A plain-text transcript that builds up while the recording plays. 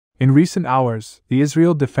In recent hours, the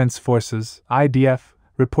Israel Defense Forces, IDF,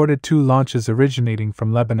 reported 2 launches originating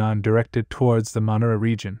from Lebanon directed towards the Manara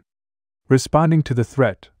region. Responding to the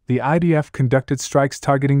threat, the IDF conducted strikes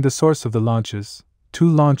targeting the source of the launches, 2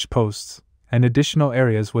 launch posts, and additional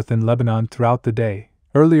areas within Lebanon throughout the day.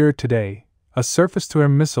 Earlier today, a surface-to-air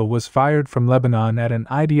missile was fired from Lebanon at an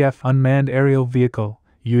IDF unmanned aerial vehicle,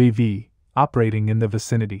 UAV, operating in the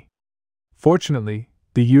vicinity. Fortunately,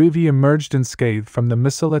 the UAV emerged unscathed from the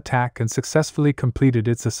missile attack and successfully completed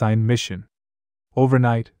its assigned mission.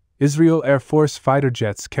 Overnight, Israel Air Force fighter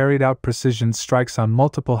jets carried out precision strikes on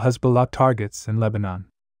multiple Hezbollah targets in Lebanon.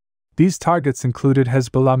 These targets included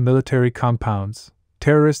Hezbollah military compounds,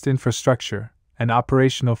 terrorist infrastructure, and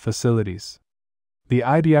operational facilities. The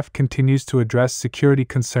IDF continues to address security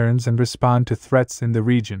concerns and respond to threats in the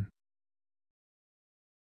region.